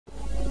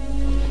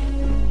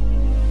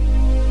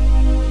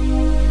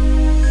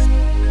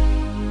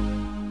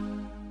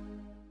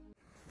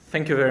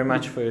Thank you very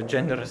much for your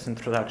generous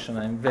introduction.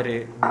 I'm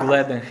very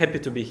glad and happy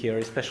to be here,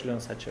 especially on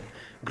such a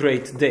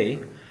great day.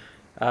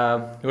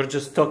 We were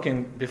just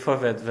talking before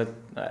that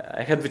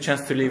I had the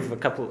chance to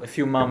live a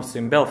few months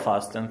in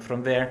Belfast, and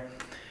from there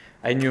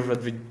I knew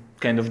that the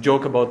kind of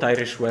joke about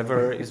Irish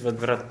weather is that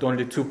there are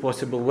only two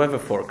possible weather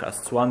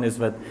forecasts. One is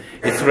that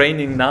it's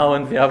raining now,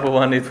 and the other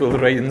one it will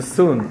rain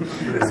soon.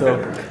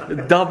 So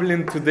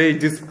Dublin today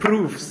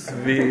disproves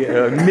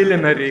the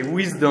millenary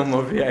wisdom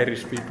of the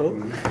Irish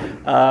people,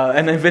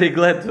 and I'm very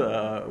glad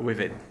with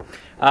it.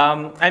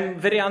 I'm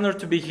very honored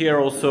to be here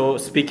also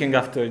speaking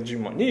after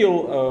Jim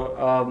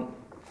O'Neill,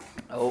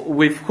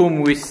 with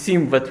whom we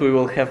seem that we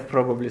will have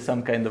probably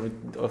some kind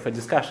of a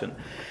discussion.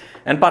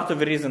 And part of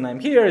the reason I'm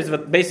here is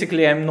that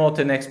basically I'm not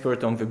an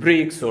expert on the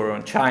BRICS or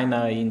on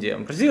China, India,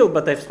 and Brazil,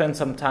 but I've spent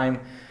some time,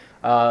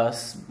 quite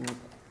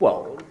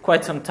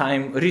some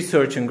time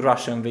researching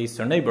Russia and the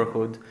Eastern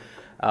neighborhood,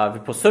 the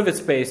post-Soviet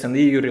space and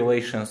EU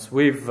relations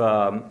with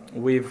Russia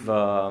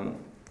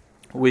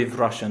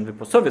and the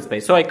post-Soviet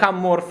space. So I come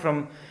more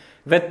from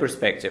that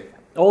perspective.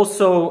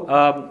 Also,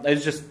 I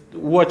just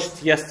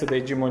watched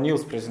yesterday Jim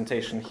O'Neill's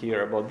presentation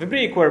here about the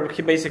BRIC, where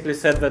he basically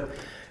said that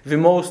the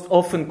most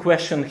often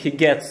question he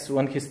gets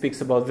when he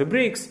speaks about the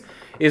BRICS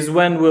is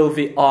when will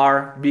the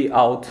R be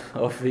out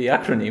of the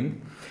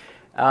acronym?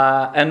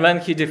 And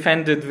when he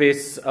defended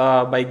this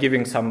by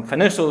giving some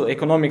financial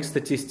economic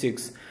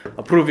statistics,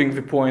 proving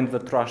the point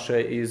that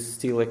Russia is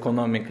still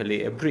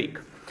economically a BRIC.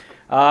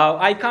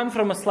 I come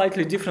from a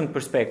slightly different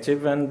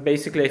perspective, and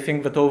basically I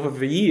think that over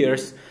the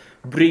years,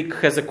 BRIC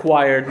has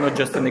acquired not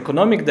just an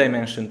economic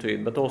dimension to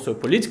it, but also a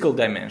political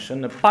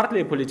dimension,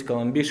 partly a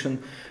political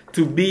ambition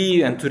to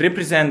be and to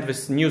represent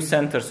these new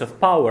centers of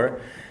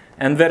power,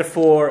 and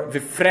therefore the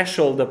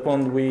threshold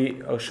upon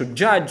we should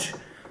judge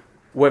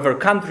whether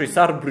countries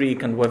are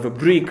BRIC and whether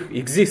BRIC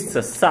exists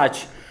as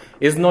such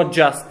is not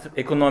just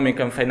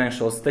economic and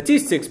financial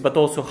statistics, but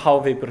also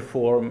how they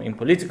perform in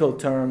political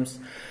terms,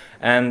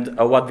 and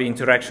what the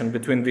interaction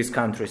between these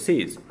countries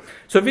is.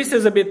 So this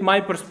is a bit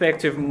my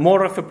perspective,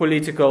 more of a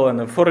political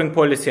and a foreign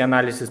policy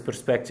analysis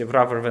perspective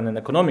rather than an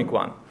economic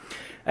one.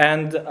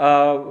 And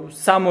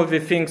some of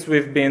the things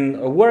we've been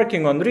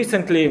working on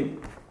recently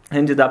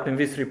ended up in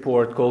this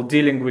report called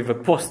Dealing with a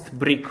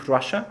Post-BRIC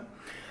Russia.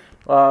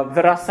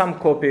 There are some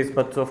copies,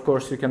 but of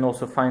course you can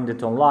also find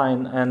it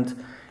online, and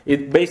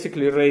it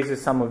basically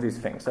raises some of these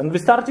things. And the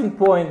starting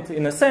point,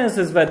 in a sense,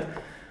 is that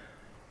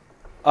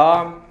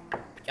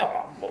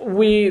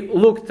we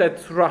looked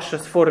at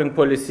Russia's foreign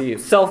policy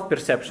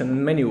self-perception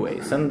in many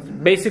ways,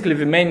 and basically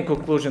the main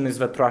conclusion is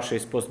that Russia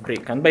is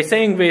post-BRIC. And by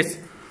saying this,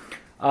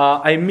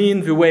 I mean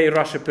the way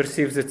Russia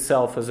perceives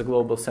itself as a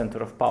global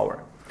center of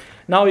power.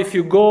 Now, if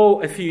you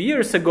go a few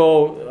years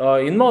ago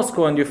in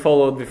Moscow and you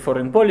followed the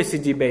foreign policy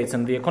debates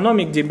and the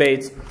economic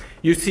debates,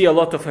 you see a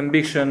lot of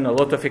ambition, a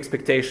lot of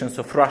expectations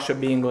of Russia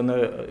being on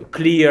a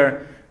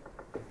clear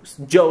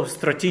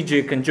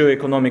geostrategic and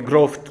geoeconomic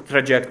growth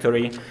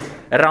trajectory.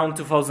 Around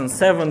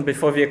 2007,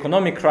 before the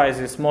economic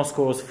crisis,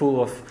 Moscow was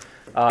full of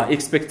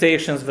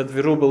expectations that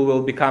the ruble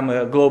will become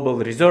a global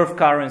reserve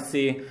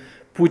currency.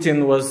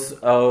 Putin was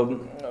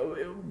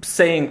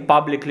saying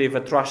publicly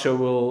that Russia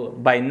will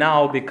by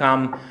now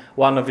become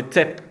one of the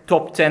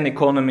top 10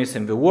 economies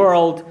in the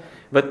world,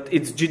 that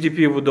its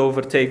GDP would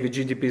overtake the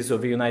GDPs of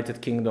the United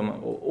Kingdom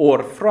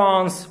or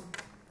France.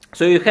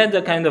 So you had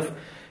a kind of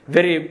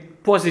very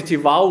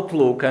positive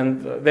outlook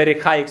and very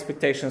high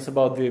expectations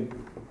about the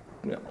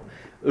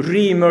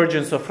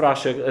re-emergence of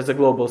Russia as a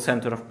global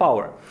center of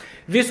power.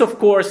 This, of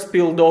course,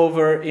 spilled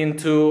over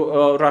into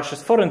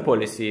Russia's foreign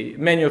policy.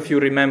 Many of you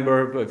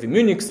remember the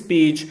Munich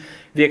speech,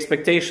 the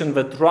expectation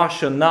that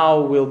Russia now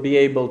will be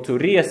able to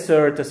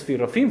reassert a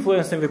sphere of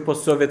influence in the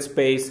post-Soviet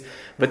space,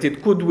 that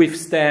it could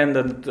withstand,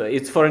 and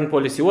its foreign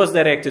policy was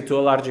directed to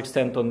a large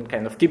extent on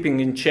kind of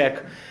keeping in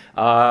check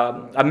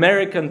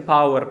American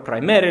power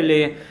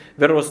primarily.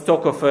 There was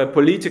talk of a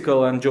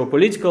political and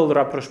geopolitical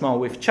rapprochement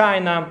with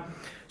China.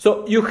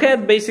 So you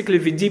had basically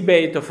the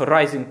debate of a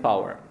rising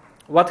power.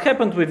 What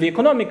happened with the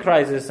economic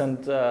crisis,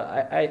 and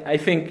I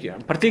think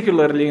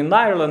particularly in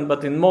Ireland,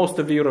 but in most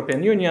of the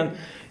European Union,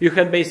 you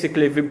had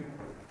basically the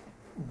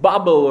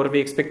bubble or the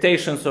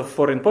expectations of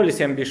foreign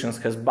policy ambitions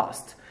has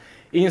burst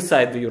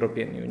inside the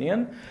European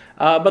Union.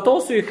 But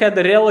also you had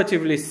a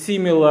relatively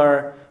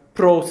similar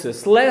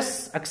process,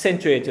 less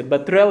accentuated,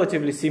 but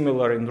relatively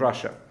similar in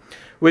Russia,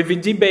 with the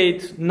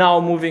debate now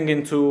moving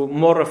into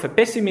more of a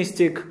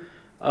pessimistic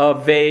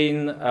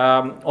vein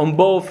on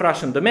both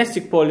Russian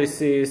domestic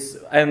policies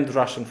and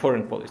Russian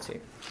foreign policy.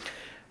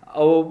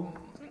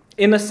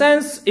 In a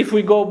sense, if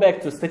we go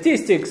back to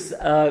statistics,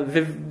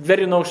 the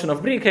very notion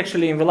of BRIC,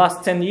 actually in the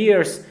last 10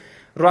 years,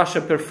 Russia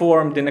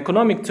performed in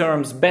economic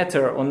terms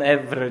better on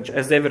average,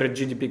 as average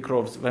GDP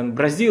growth than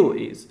Brazil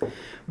is.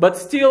 But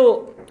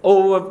still,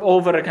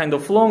 over a kind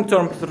of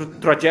long-term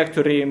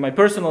trajectory, my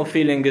personal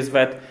feeling is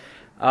that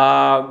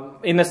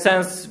in a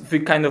sense, the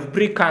kind of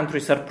BRIC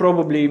countries are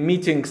probably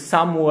meeting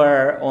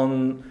somewhere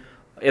on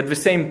at the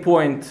same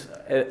point,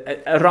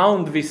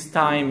 around this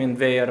time in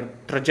their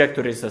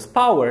trajectories as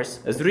powers,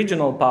 as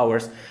regional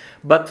powers,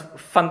 but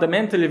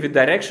fundamentally the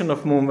direction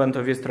of movement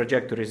of these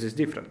trajectories is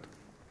different.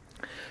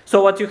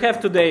 So what you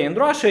have today in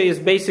Russia is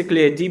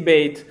basically a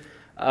debate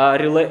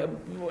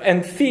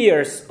and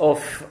fears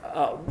of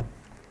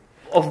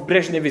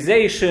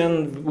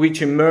Brezhnevization,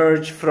 which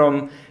emerge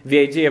from the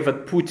idea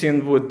that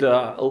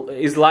Putin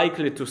is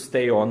likely to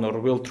stay on or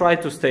will try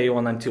to stay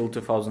on until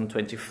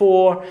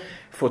 2024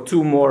 for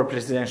 2 more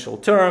presidential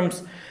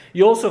terms.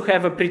 You also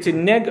have a pretty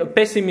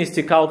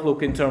pessimistic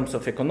outlook in terms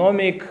of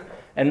economic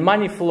and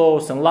money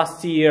flows, and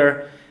last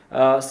year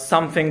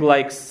something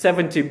like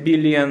 $70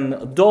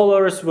 billion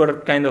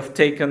were kind of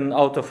taken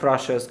out of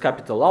Russia's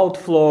capital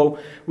outflow,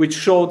 which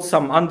showed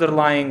some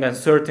underlying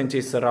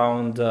uncertainties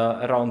around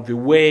the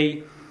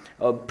way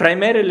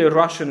primarily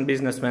Russian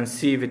businessmen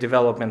see the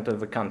development of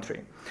the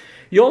country.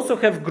 You also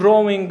have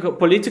growing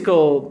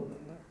political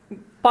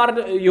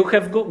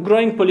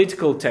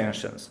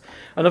tensions.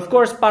 And of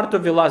course, part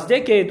of the last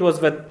decade was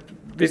that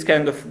this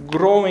kind of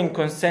growing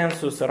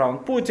consensus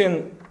around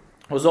Putin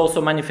was also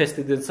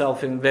manifested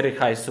itself in very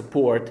high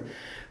support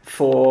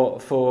for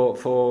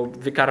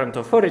the current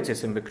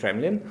authorities in the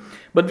Kremlin.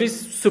 But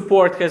this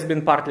support has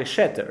been partly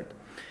shattered.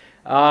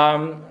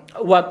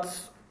 What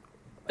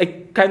a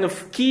kind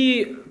of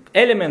key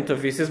element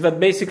of this is that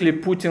basically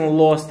Putin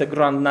lost the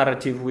grand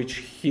narrative which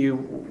he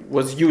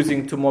was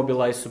using to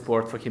mobilize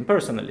support for him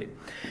personally.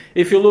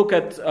 If you look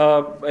at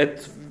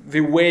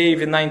the way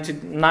the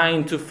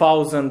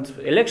 1999-2000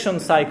 election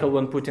cycle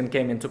when Putin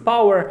came into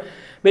power,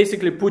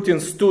 basically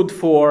Putin stood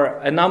for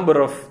a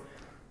number of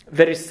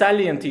very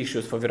salient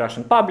issues for the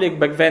Russian public.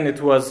 Back then it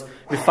was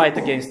the fight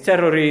against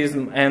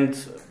terrorism and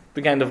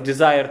the kind of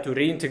desire to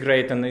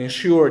reintegrate and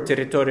ensure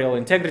territorial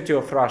integrity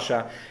of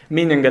Russia,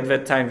 meaning at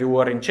that time the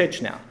war in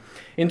Chechnya.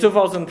 In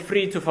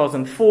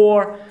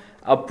 2003-2004,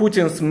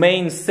 Putin's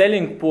main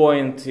selling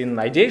point in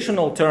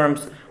ideational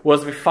terms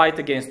was the fight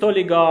against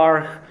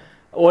oligarchs,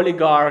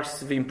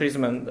 the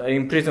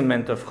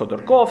imprisonment of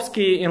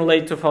Khodorkovsky in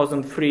late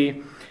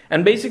 2003.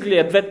 And basically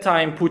at that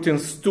time, Putin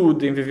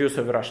stood in the views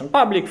of the Russian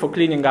public for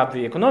cleaning up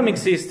the economic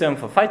system,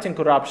 for fighting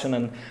corruption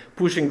and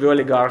pushing the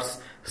oligarchs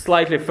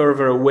slightly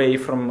further away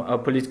from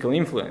political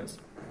influence.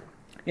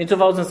 In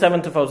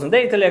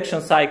 2007-2008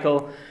 election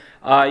cycle,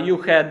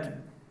 you had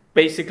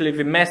basically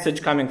the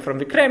message coming from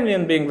the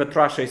Kremlin being that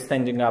Russia is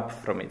standing up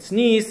from its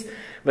knees,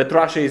 that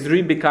Russia is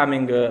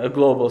re-becoming a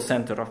global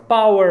center of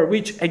power,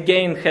 which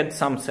again had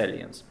some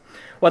salience.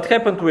 What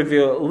happened with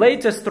the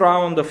latest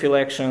round of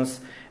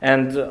elections,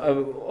 and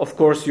of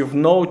course you've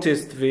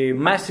noticed the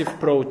massive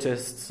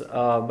protests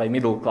by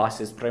middle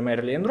classes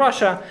primarily in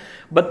Russia,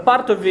 but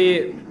part of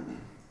the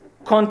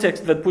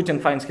context that Putin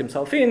finds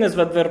himself in is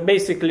that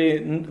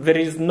there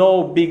is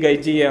no big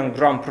idea and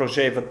grand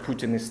projet that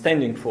Putin is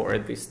standing for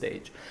at this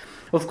stage.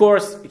 Of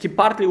course, he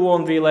partly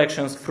won the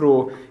elections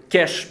through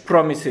cash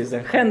promises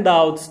and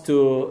handouts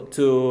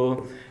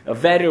to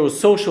various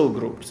social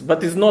groups,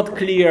 but it's not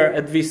clear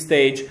at this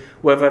stage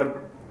whether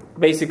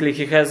basically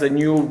he has a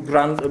new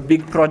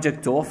big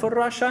project to offer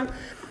Russia.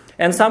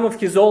 And some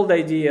of his old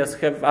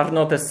ideas are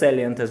not as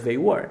salient as they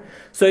were.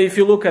 So if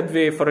you look at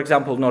for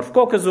example, North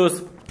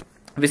Caucasus,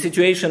 the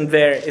situation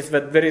there is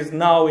that there is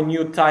now a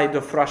new tide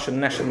of Russian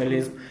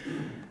nationalism.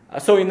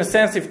 So in a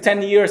sense, if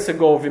 10 years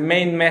ago the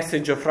main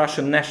message of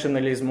Russian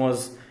nationalism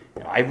was,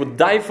 I would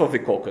die for the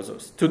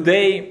Caucasus,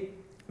 today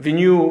the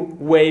new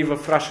wave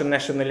of Russian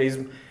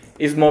nationalism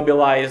is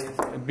mobilized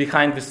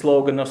behind the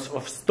slogan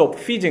of stop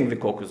feeding the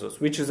Caucasus,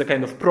 which is a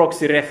kind of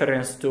proxy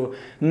reference to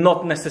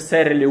not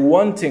necessarily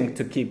wanting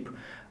to keep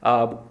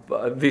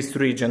this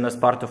region as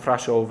part of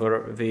Russia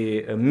over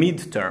the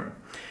midterm.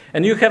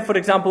 And you have, for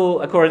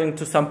example, according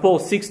to some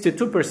polls,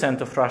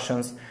 62% of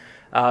Russians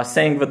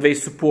saying that they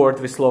support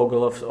the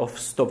slogan of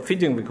stop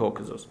feeding the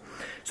Caucasus.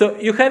 So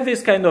you have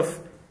this kind of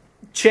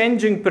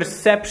changing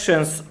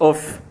perceptions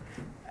of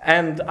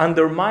and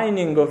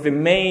undermining of the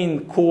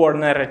main core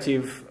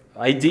narrative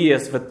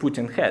ideas that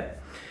Putin had.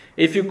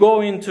 If you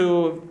go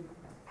into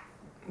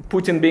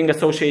Putin being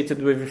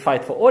associated with the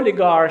fight for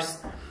oligarchs,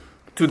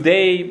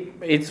 today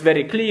it's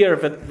very clear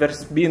that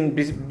there's been,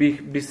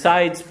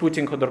 besides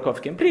putting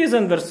Khodorkovsky in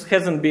prison, there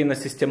hasn't been a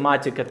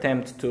systematic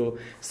attempt to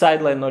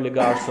sideline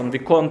oligarchs. On the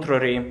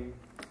contrary,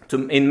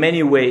 in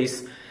many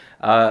ways,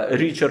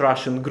 richer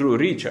Russian grew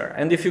richer.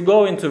 And if you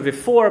go into the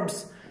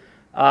Forbes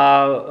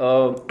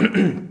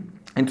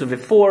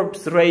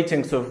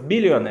ratings of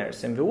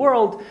billionaires in the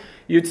world,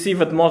 you'd see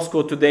that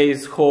Moscow today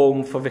is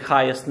home for the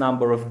highest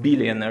number of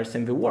billionaires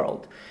in the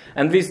world.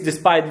 And this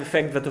despite the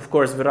fact that, of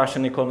course, the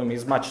Russian economy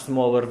is much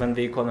smaller than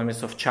the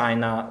economies of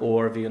China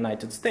or the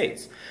United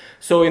States.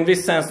 So in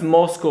this sense,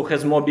 Moscow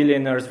has more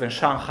billionaires than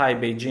Shanghai,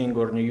 Beijing,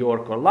 or New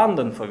York, or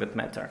London, for that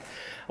matter.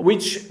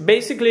 Which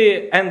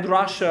basically, and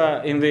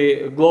Russia in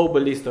the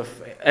global list of,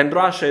 and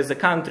Russia as a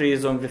country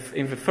is in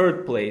the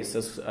third place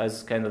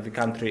as kind of the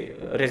country,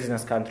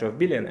 residence country of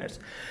billionaires.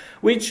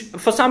 Which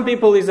for some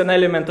people is an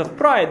element of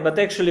pride, but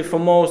actually for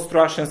most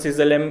Russians is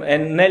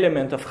an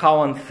element of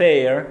how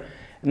unfair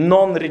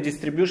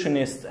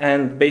non-redistributionist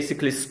and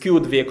basically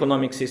skewed the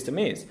economic system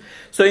is.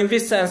 So in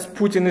this sense,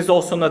 Putin is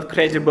also not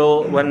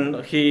credible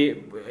when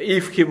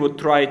if he would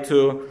try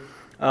to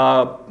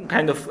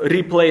kind of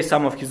replay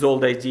some of his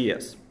old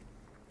ideas.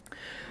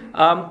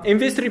 In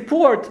this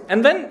report,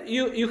 and then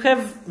you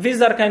have,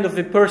 these are kind of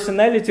the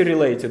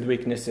personality-related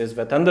weaknesses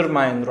that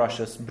undermine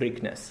Russia's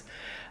BRICness.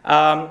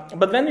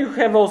 But then you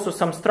have also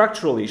some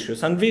structural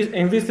issues. And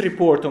in this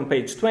report on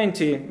page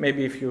 20,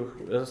 maybe if you,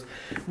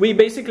 we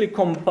basically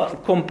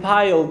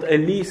compiled a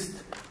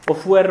list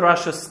of where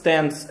Russia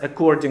stands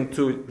according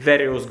to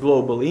various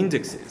global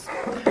indexes.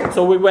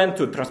 So we went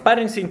to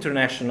Transparency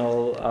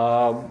International,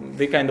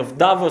 the kind of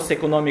Davos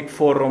Economic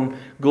Forum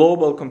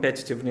Global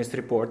Competitiveness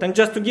Report. And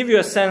just to give you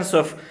a sense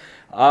of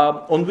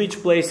on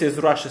which places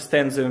Russia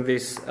stands in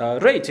these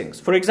ratings.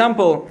 For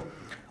example,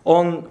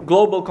 on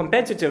global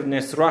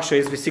competitiveness, Russia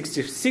is the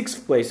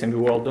 66th place in the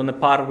world, on a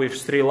par with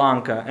Sri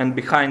Lanka and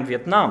behind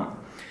Vietnam.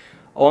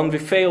 On the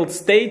failed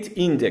state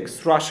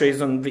index, Russia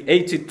is on the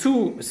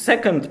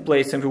 82nd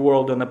place in the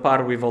world, on a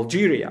par with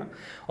Algeria.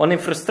 On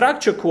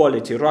infrastructure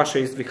quality, Russia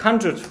is the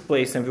 100th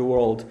place in the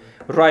world,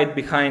 right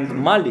behind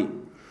Mali.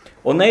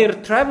 On air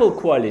travel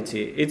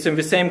quality, it's in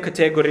the same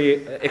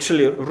category,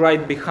 actually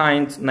right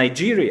behind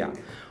Nigeria.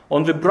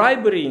 On the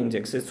bribery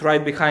index, it's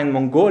right behind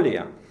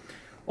Mongolia.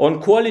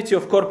 On quality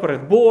of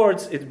corporate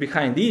boards, it's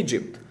behind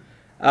Egypt.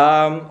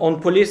 On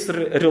police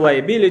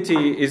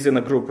reliability is in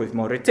a group with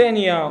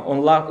Mauritania.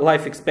 On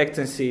life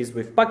expectancy is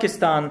with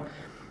Pakistan.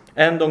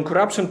 And on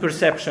corruption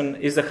perception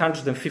is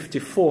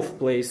 154th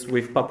place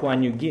with Papua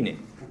New Guinea.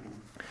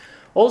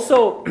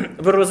 Also,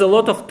 there was a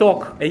lot of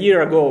talk a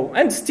year ago,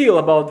 and still,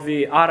 about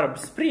the Arab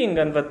Spring,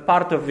 and that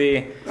part of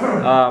the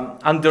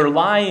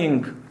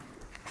underlying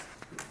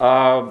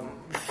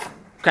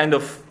kind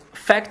of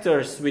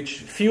factors which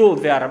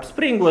fueled the Arab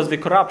Spring was the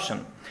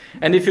corruption.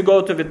 And if you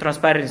go to the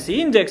Transparency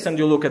Index and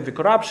you look at the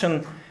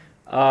corruption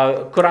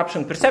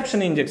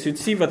perception index, you'd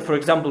see that, for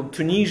example,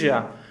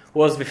 Tunisia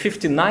was the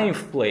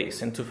 59th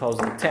place in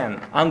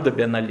 2010 under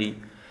Ben Ali.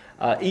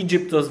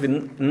 Egypt was the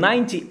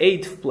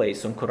 98th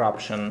place on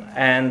corruption,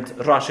 and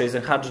Russia is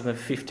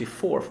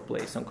 154th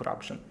place on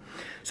corruption.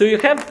 So you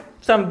have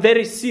some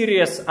very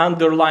serious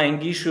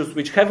underlying issues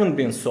which haven't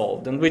been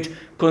solved and which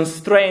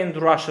constrained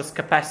Russia's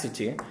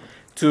capacity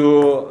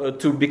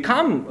to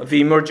become the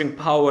emerging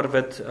power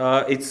that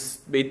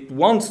it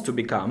wants to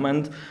become,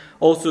 and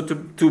also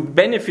to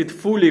benefit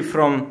fully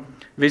from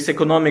this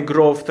economic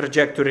growth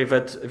trajectory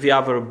that the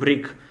other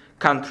BRIC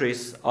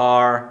countries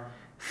are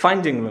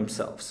finding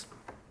themselves.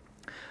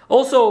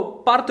 Also,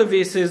 part of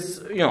this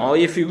is,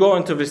 if you go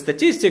into the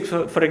statistics,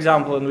 for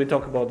example, and we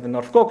talk about the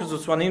North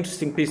Caucasus, one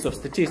interesting piece of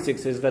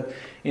statistics is that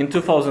in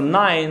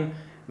 2009,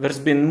 there's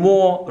been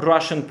more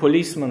Russian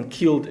policemen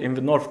killed in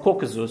the North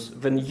Caucasus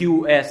than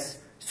US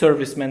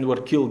servicemen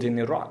were killed in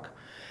Iraq.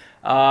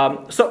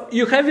 So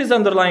you have these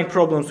underlying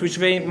problems which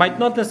they might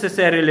not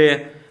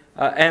necessarily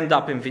end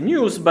up in the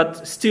news,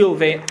 but still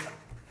they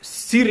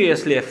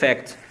seriously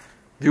affect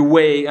the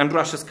way and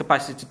Russia's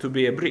capacity to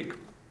be a BRIC.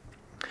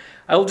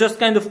 I'll just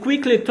kind of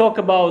quickly talk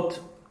about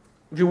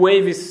the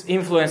way this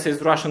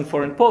influences Russian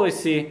foreign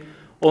policy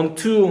on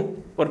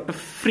two or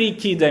three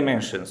key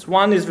dimensions.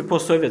 One is the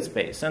post-Soviet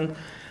space, and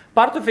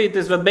part of it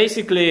is that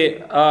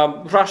basically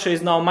Russia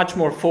is now much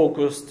more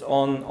focused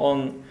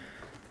on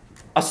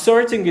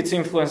asserting its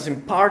influence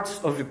in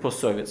parts of the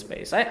post-Soviet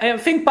space. I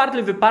think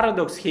partly the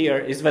paradox here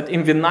is that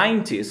in the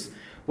 90s,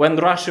 when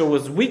Russia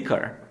was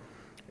weaker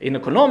in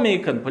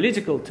economic and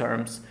political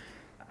terms,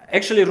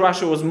 actually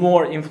Russia was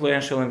more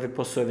influential in the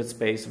post-Soviet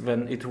space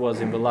than it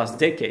was in the last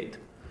decade,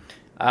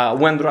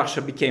 when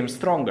Russia became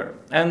stronger.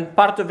 And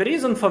part of the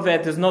reason for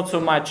that is not so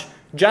much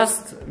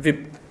just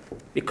the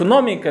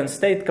economic and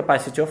state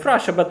capacity of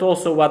Russia, but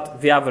also what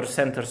the other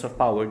centers of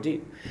power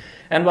did.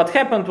 And what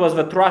happened was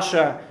that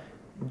Russia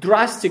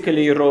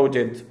drastically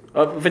eroded,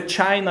 that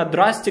China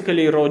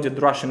drastically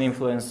eroded Russian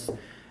influence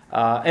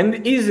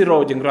and is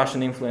eroding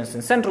Russian influence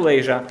in Central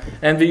Asia,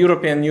 and the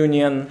European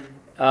Union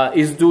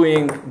is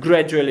doing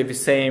gradually the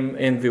same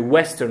in the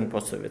Western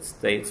post-Soviet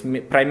states,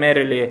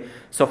 primarily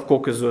South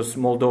Caucasus,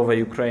 Moldova,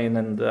 Ukraine,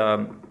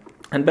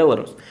 and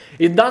Belarus.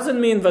 It doesn't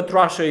mean that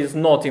Russia is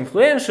not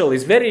influential.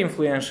 It's very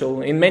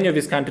influential. In many of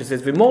these countries,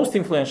 it's the most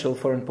influential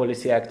foreign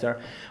policy actor,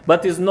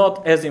 but is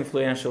not as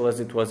influential as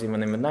it was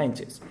even in the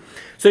 90s.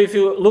 So if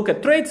you look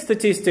at trade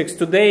statistics,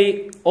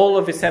 today all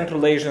of the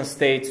Central Asian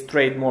states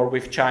trade more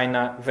with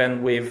China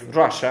than with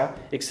Russia,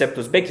 except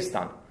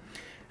Uzbekistan.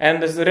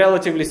 And there's a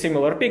relatively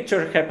similar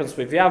picture happens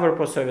with the other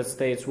post-Soviet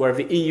states, where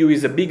the EU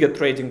is a bigger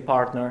trading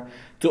partner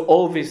to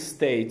all these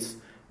states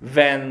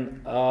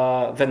than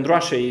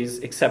Russia is,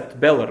 except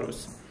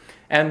Belarus.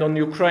 And on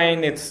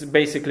Ukraine, it's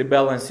basically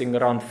balancing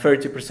around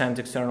 30%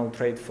 external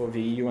trade for the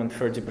EU and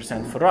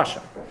 30% for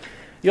Russia.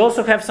 You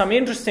also have some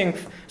interesting...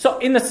 So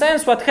in a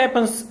sense, what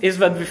happens is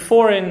that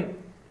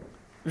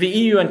the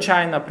EU and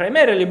China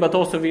primarily, but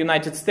also the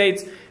United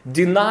States,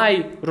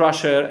 deny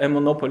Russia a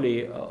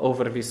monopoly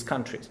over these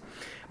countries.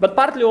 But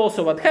partly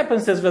also what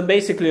happens is that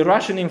basically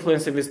Russian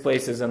influence in these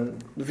places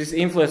and this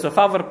influence of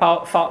other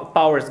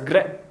powers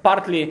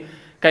partly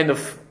kind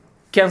of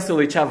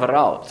cancel each other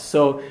out.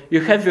 So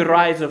you have the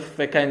rise of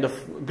a kind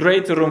of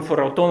greater room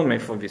for autonomy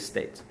for these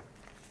states.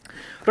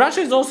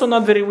 Russia is also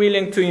not very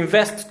willing to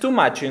invest too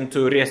much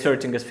into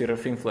reasserting a sphere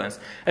of influence.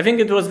 I think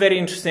it was very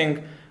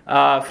interesting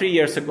 3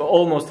 years ago,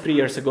 almost 3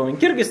 years ago in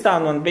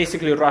Kyrgyzstan, when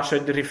basically Russia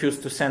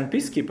refused to send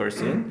peacekeepers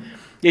in.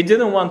 They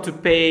didn't want to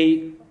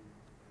pay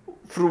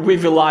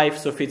with the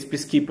lives of its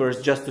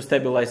peacekeepers just to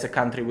stabilize a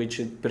country which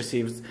it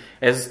perceives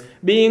as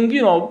being,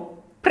 you know,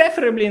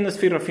 preferably in the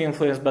sphere of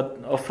influence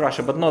of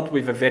Russia, but not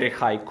with a very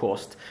high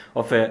cost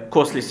of a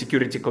costly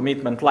security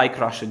commitment like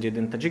Russia did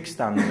in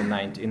Tajikistan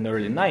in the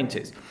early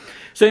 90s.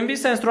 So in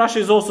this sense, Russia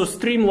is also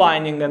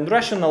streamlining and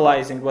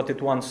rationalizing what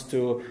it wants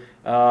to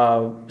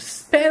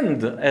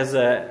spend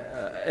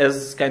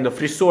as kind of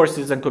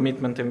resources and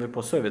commitment in the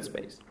post-Soviet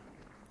space.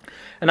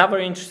 Another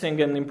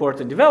interesting and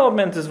important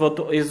development is what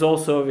is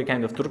also the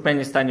kind of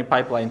Turkmenistani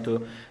pipeline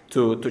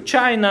to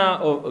China,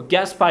 or a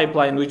gas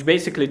pipeline, which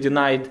basically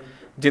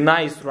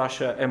denies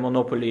Russia a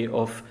monopoly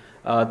of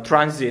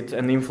transit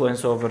and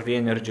influence over the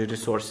energy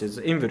resources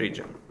in the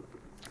region.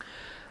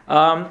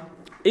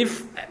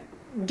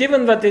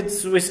 Given that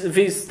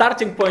the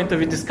starting point of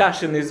the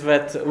discussion is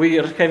that we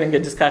are having a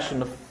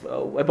discussion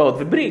about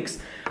the BRICS,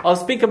 I'll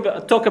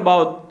talk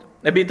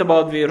a bit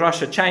about the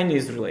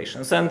Russia-Chinese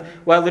relations. And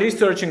while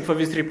researching for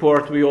this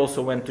report, we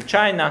also went to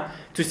China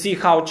to see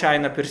how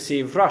China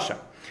perceived Russia.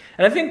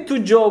 And I think two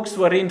jokes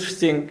were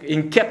interesting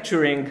in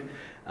capturing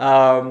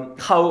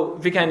how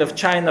the kind of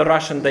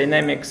China-Russian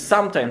dynamics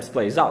sometimes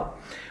plays out.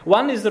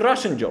 One is the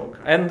Russian joke.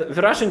 And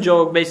the Russian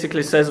joke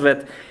basically says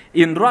that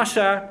in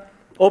Russia,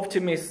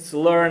 optimists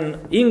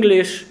learn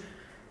English,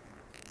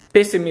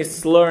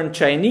 pessimists learn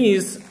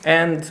Chinese,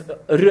 and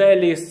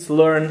realists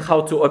learn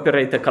how to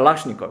operate a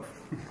Kalashnikov.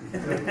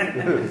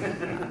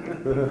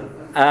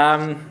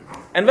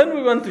 And when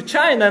we went to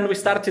China and we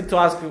started to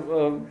ask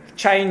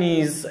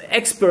Chinese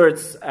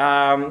experts,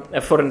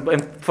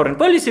 foreign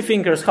policy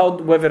thinkers,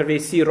 whether they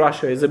see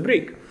Russia as a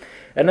BRIC.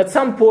 And at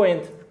some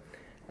point,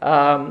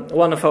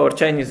 one of our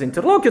Chinese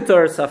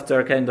interlocutors,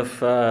 after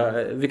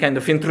the kind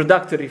of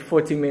introductory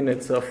 40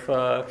 minutes of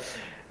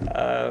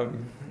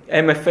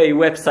MFA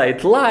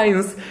website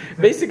lines,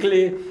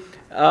 basically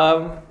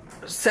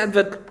said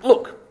that,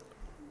 look,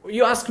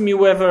 you ask me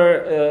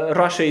whether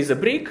Russia is a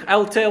BRIC,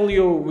 I'll tell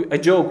you a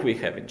joke we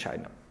have in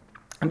China.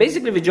 And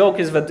basically the joke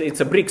is that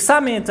it's a BRIC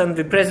summit and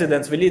the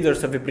presidents, the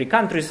leaders of the BRIC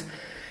countries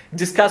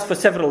discuss for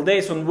several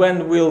days on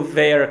when will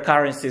their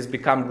currencies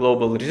become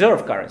global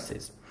reserve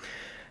currencies.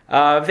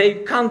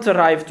 They can't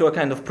arrive to a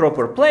kind of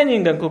proper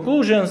planning and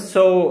conclusions,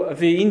 so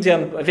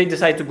they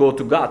decide to go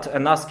to God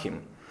and ask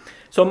him.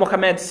 So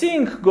Mohammed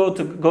Singh goes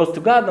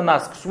to God and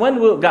asks,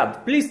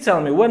 God, please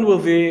tell me, when will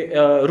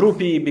the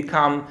rupee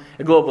become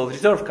a global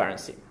reserve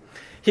currency?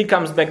 He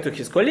comes back to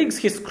his colleagues,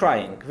 he's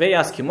crying. They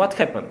ask him, what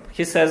happened?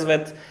 He says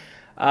that,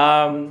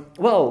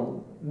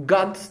 well,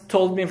 God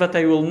told me that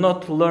I will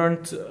not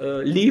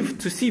live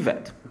to see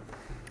that.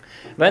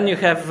 Then you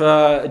have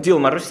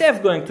Dilma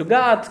Rousseff going to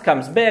God,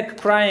 comes back,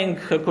 crying.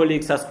 Her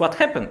colleagues ask, what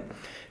happened?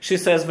 She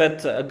says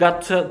that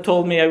God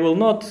told me I will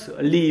not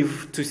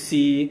live to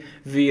see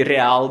the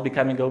real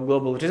becoming a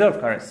global reserve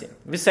currency.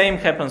 The same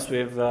happens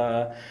with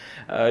Jiang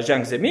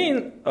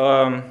Zemin,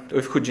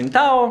 with Hu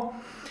Jintao,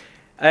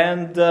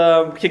 and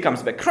he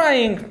comes back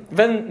crying.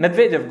 Then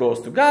Medvedev goes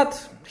to God,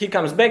 he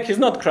comes back, he's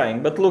not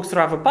crying, but looks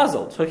rather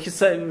puzzled. So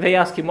they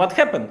ask him, what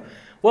happened?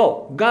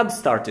 Well, God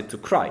started to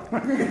cry.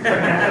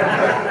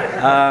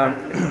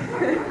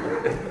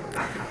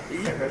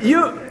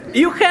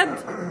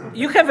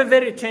 You have a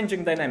very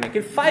changing dynamic.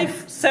 If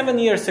 5-7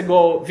 years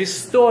ago, this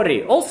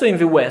story, also in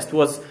the West,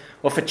 was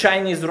of a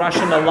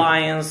Chinese-Russian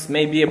alliance,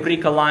 maybe a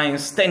BRIC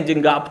alliance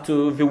standing up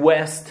to the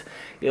West,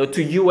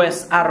 to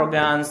US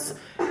arrogance,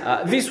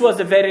 this was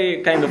a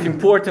very kind of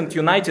important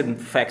united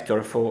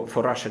factor for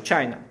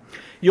Russia-China.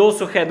 You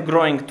also had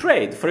growing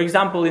trade. For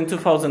example, in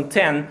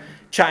 2010,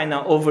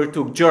 China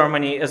overtook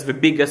Germany as the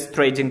biggest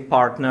trading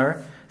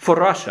partner for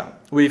Russia,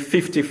 with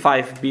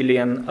 $55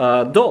 billion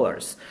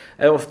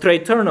of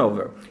trade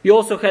turnover. You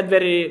also had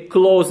very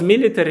close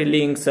military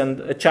links,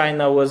 and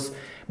China was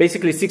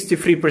basically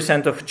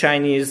 63%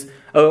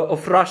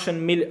 of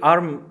Russian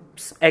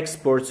arms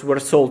exports were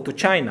sold to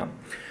China.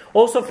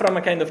 Also, from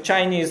a kind of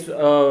Chinese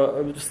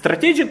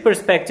strategic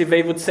perspective,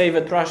 they would say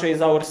that Russia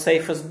is our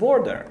safest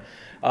border.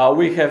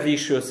 We have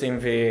issues in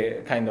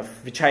the kind of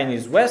the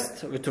Chinese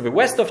West, to the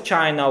west of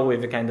China,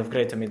 with the kind of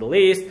Greater Middle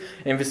East.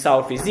 In the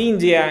south is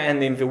India,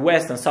 and in the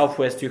west and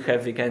southwest you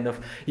have the kind of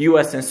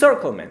US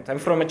encirclement. And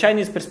from a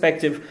Chinese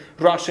perspective,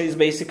 Russia is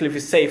basically the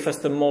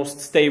safest and most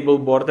stable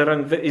border,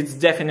 and it's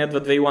definite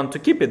that they want to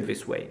keep it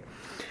this way.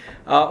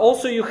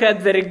 Also, you had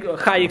very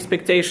high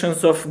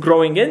expectations of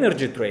growing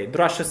energy trade.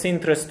 Russia's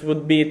interest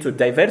would be to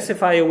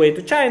diversify away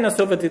to China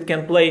so that it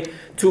can play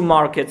two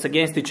markets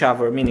against each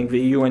other, meaning the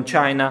EU and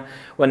China,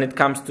 when it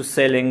comes to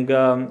selling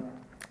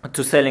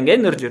to selling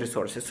energy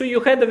resources. So you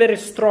had a very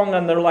strong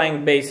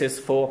underlying basis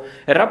for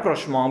a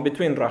rapprochement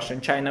between Russia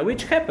and China,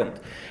 which happened.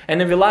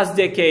 And in the last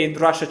decade,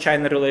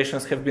 Russia-China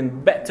relations have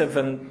been better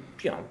than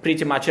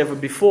pretty much ever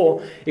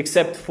before,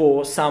 except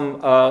for some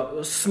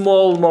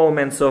small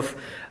moments of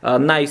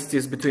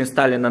niceties between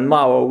Stalin and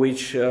Mao,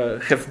 which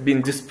have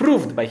been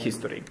disproved by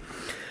history.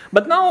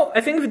 But now I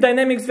think the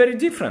dynamic is very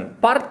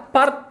different. Part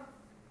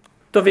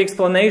of the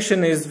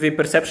explanation is the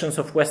perceptions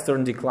of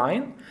Western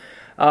decline.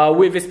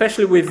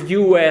 Especially with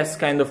US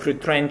kind of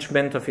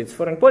retrenchment of its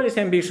foreign policy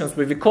ambitions,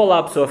 with the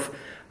collapse of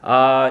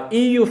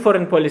EU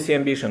foreign policy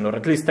ambition, or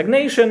at least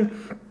stagnation,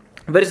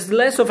 there is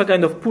less of a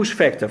kind of push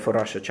factor for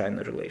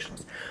Russia-China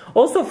relations.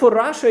 Also for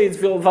Russia, its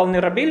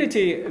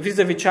vulnerability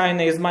vis-a-vis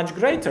China is much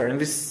greater in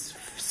this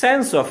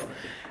sense of,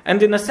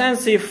 and in a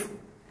sense if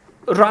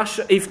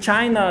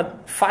China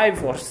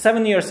 5 or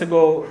 7 years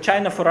ago,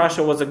 China for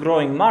Russia was a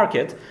growing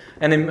market,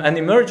 an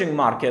emerging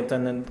market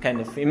and a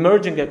kind of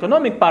emerging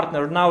economic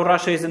partner, now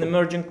Russia is an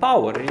emerging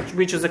power,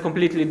 which is a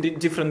completely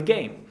different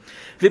game.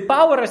 The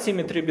power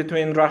asymmetry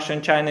between Russia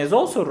and China is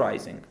also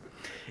rising.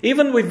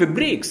 Even with the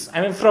BRICS,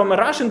 I mean, from a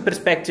Russian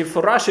perspective,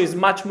 for Russia is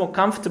much more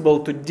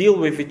comfortable to deal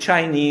with the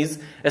Chinese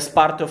as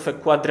part of a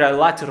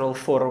quadrilateral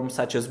forum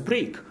such as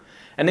BRIC.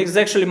 And it's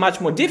actually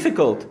much more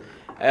difficult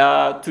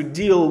to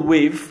deal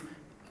with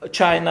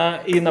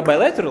China in a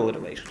bilateral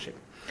relationship.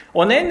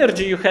 On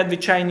energy, you had the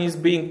Chinese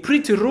being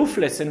pretty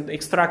ruthless in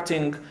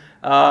extracting,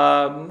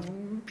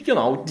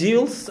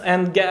 deals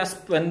and gas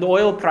and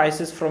oil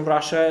prices from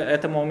Russia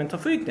at a moment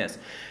of weakness.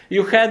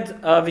 You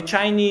had the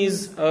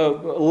Chinese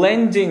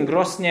lending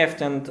Rosneft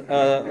and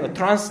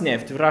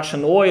Transneft,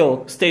 Russian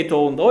oil,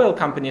 state-owned oil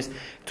companies,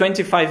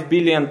 $25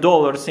 billion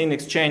in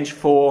exchange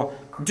for,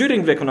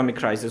 during the economic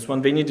crisis,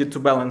 when they needed to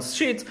balance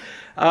sheets,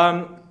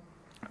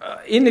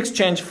 in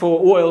exchange for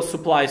oil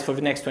supplies for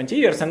the next 20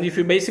 years. And if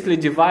you basically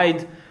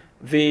divide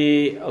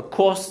the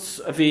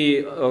costs,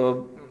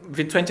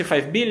 the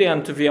 25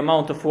 billion to the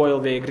amount of oil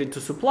they agreed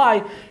to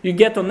supply, you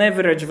get on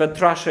average that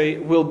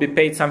Russia will be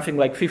paid something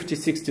like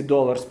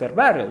 $50–60 per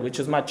barrel, which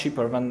is much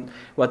cheaper than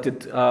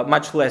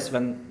much less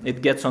than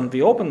it gets on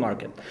the open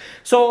market.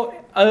 So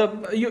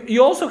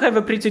you also have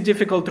a pretty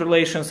difficult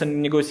relations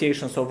and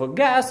negotiations over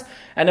gas,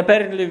 and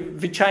apparently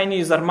the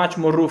Chinese are much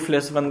more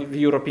ruthless than the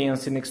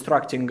Europeans in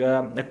extracting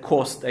a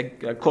cost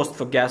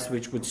for gas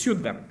which would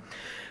suit them.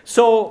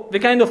 So the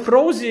kind of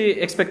rosy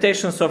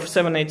expectations of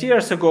 7–8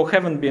 years ago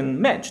haven't been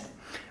matched.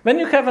 Then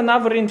you have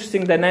another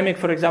interesting dynamic,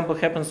 for example,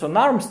 happens on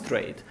arms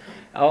trade.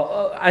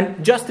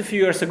 And just a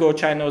few years ago,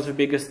 China was the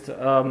biggest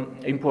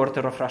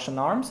importer of Russian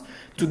arms.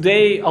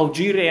 Today,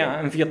 Algeria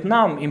and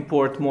Vietnam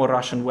import more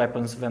Russian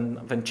weapons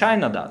than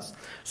China does.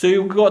 So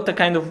you got a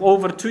kind of,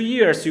 over 2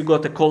 years, you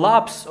got a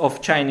collapse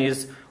of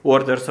Chinese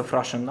orders of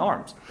Russian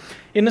arms.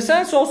 In a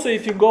sense, also,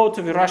 if you go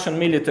to the Russian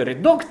military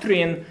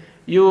doctrine,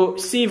 you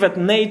see that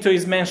NATO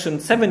is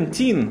mentioned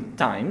 17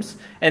 times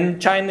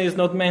and China is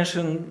not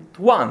mentioned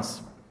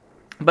once.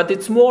 But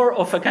it's more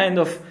of a kind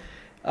of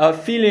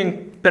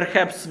feeling,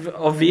 perhaps,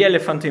 of the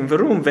elephant in the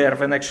room there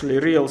than actually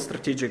real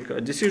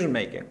strategic decision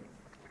making.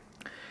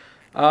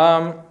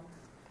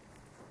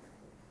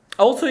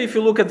 Also, if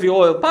you look at the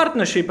oil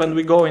partnership and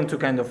we go into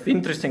kind of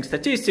interesting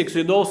statistics,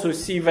 you'd also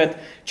see that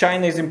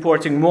China is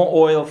importing more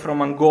oil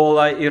from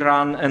Angola,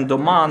 Iran, and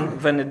Oman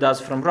than it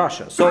does from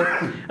Russia. So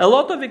a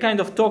lot of the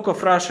kind of talk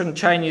of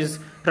Russian-Chinese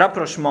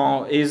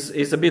rapprochement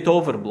is a bit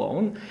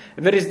overblown.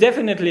 There is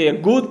definitely a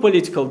good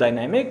political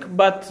dynamic,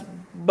 but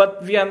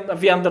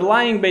the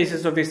underlying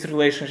basis of this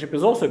relationship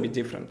is also a bit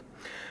different.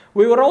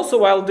 We were also,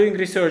 while doing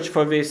research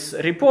for this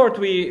report,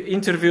 we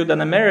interviewed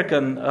an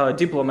American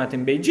diplomat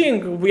in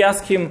Beijing. We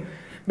asked him,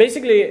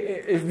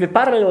 basically, the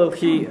parallel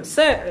he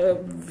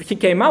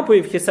came up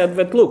with, he said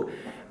that, look,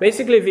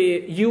 basically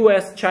the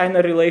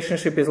US-China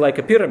relationship is like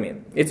a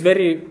pyramid. It's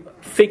very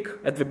thick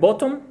at the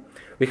bottom.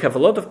 We have a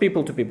lot of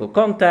people-to-people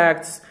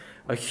contacts,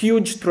 a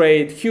huge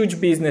trade,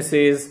 huge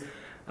businesses,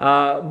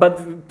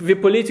 but the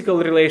political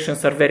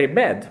relations are very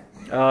bad.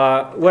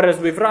 Whereas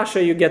with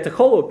Russia, you get a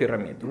hollow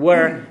pyramid,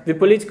 where the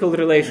political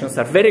relations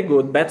are very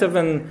good, better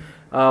than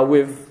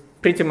with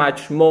pretty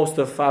much most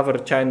of other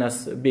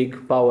China's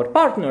big power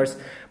partners,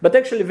 but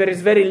actually there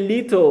is very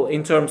little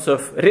in terms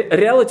of,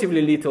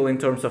 relatively little in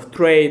terms of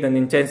trade and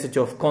intensity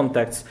of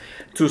contacts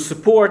to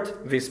support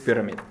this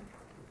pyramid.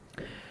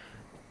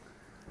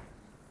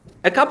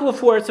 A couple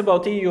of words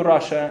about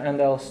EU-Russia, and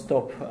I'll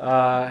stop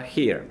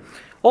here.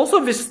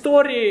 Also, the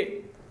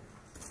story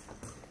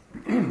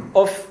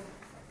of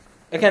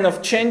a kind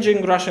of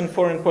changing Russian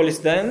foreign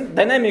policy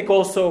dynamic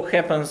also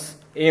happens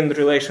in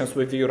relations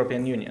with the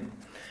European Union.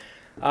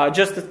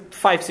 Just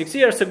 5–6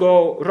 years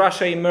ago,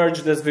 Russia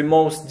emerged as the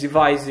most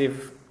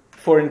divisive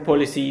foreign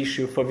policy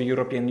issue for the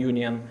European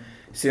Union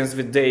since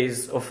the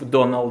days of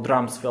Donald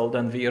Rumsfeld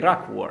and the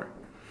Iraq War.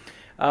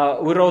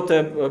 We wrote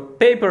a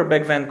paper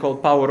back then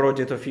called Power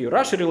Audit of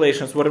EU-Russia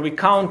Relations, where we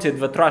counted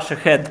that Russia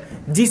had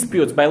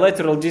disputes,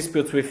 bilateral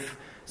disputes with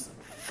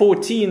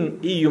 14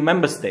 EU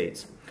member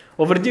states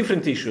over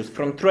different issues,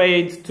 from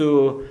trade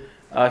to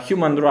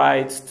human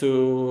rights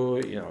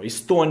to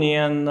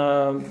Estonian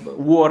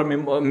war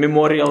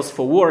memorials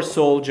for war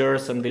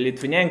soldiers and the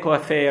Litvinenko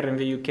affair in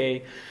the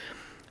UK.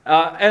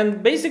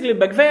 And basically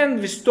back then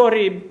the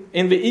story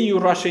in the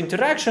EU-Russia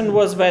interaction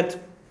was that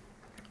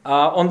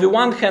on the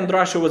one hand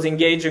Russia was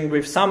engaging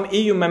with some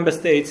EU member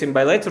states in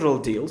bilateral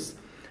deals,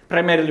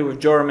 primarily with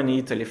Germany,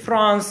 Italy,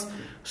 France,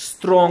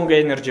 strong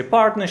energy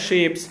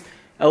partnerships,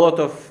 a lot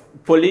of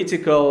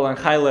political and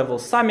high-level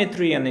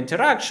symmetry and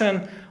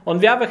interaction. On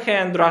the other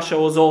hand, Russia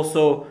was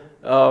also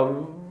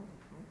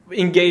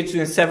engaged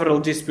in several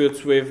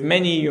disputes with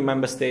many EU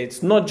member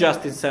states, not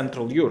just in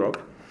Central Europe.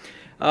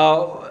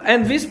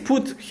 And this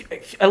put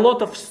a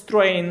lot of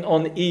strain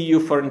on EU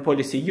foreign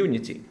policy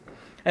unity.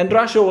 And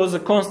Russia was a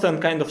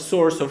constant kind of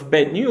source of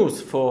bad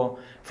news for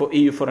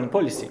EU foreign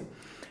policy.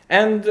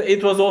 And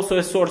it was also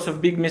a source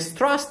of big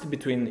mistrust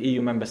between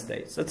EU member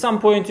states. At some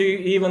point, you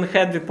even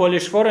had the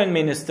Polish foreign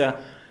minister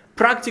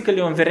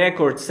practically on the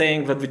record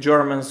saying that the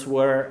Germans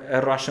were a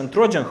Russian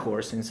Trojan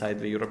horse inside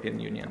the European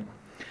Union.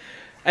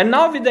 And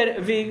now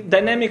the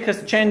dynamic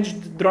has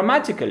changed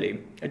dramatically.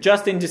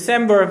 Just in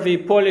December, the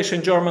Polish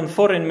and German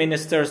foreign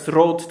ministers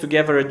wrote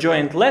together a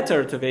joint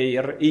letter to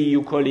their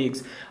EU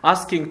colleagues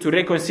asking to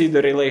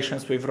reconsider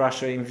relations with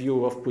Russia in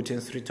view of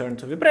Putin's return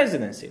to the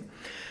presidency.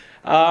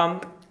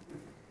 And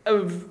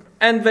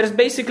there's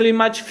basically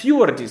much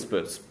fewer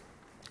disputes.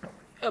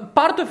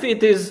 Part of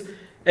it is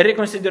a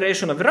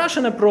reconsideration of the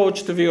Russian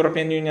approach to the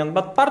European Union,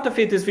 but part of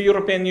it is the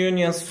European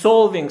Union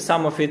solving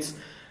some of its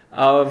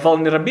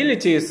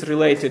vulnerabilities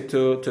related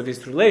to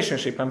this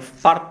relationship and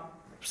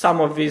some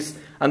of these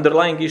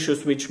underlying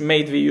issues which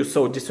made the EU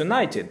so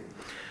disunited.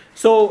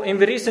 So in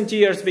the recent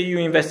years, the EU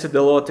invested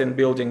a lot in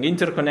building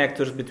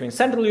interconnectors between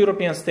Central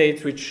European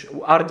states, which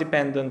are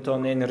dependent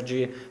on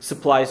energy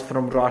supplies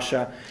from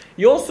Russia.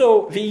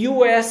 The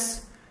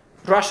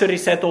US-Russia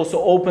reset also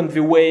opened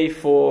the way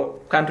for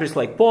countries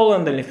like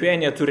Poland and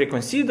Lithuania to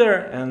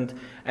reconsider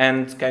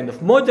and kind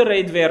of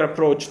moderate their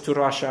approach to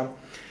Russia.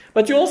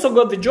 But you also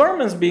got the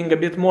Germans being a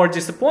bit more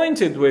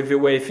disappointed with the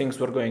way things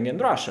were going in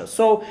Russia.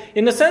 So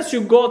in a sense,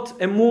 you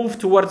got a move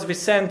towards the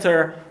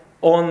center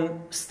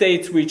on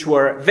states which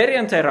were very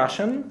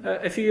anti-Russian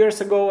a few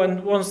years ago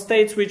and on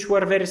states which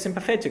were very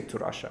sympathetic to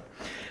Russia.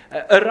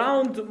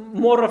 Around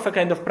more of a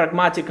kind of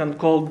pragmatic and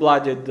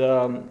cold-blooded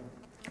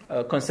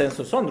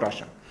consensus on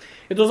Russia.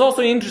 It was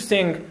also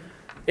interesting,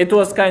 it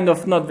was kind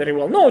of not very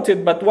well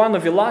noted, but one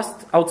of the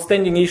last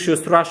outstanding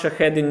issues Russia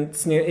had in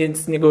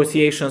its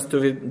negotiations to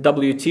the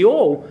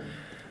WTO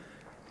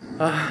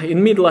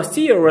in mid last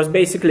year was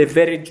basically a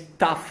very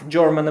tough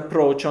German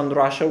approach on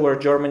Russia, where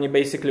Germany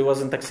basically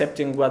wasn't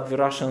accepting what the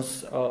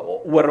Russians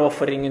were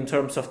offering in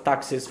terms of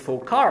taxes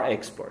for car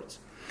exports.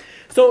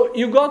 So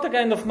you got a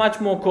kind of much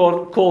more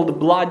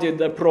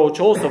cold-blooded approach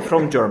also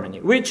from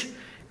Germany, which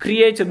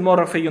created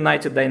more of a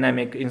united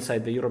dynamic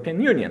inside the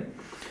European Union.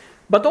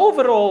 But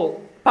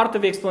overall, part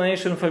of the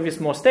explanation for this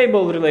more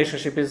stable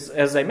relationship is,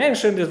 as I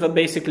mentioned, is that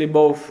basically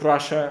both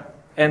Russia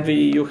and the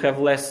EU have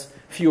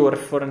fewer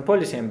foreign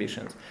policy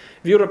ambitions.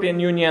 The European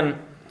Union,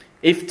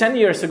 if 10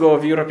 years ago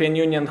the European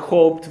Union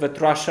hoped that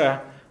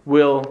Russia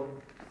will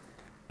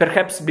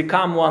perhaps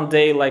become one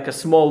day like a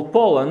small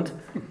Poland,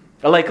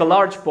 like a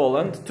large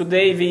Poland,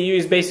 today the EU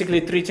is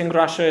basically treating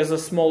Russia as a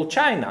small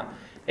China,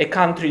 a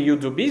country you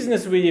do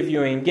business with,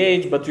 you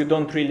engage, but you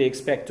don't really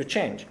expect to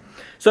change.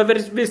 So there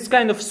is this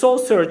kind of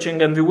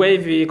soul-searching, and the way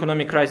the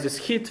economic crisis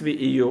hit the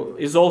EU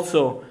is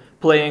also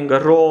playing a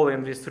role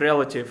in this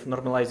relative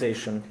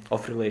normalization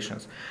of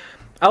relations.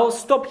 I'll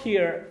stop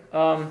here,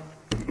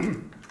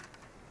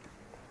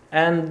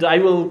 and I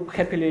will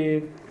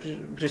happily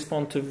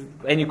respond to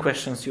any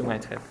questions you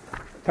might have.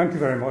 Thank you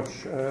very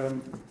much.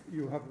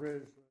 You have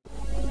raised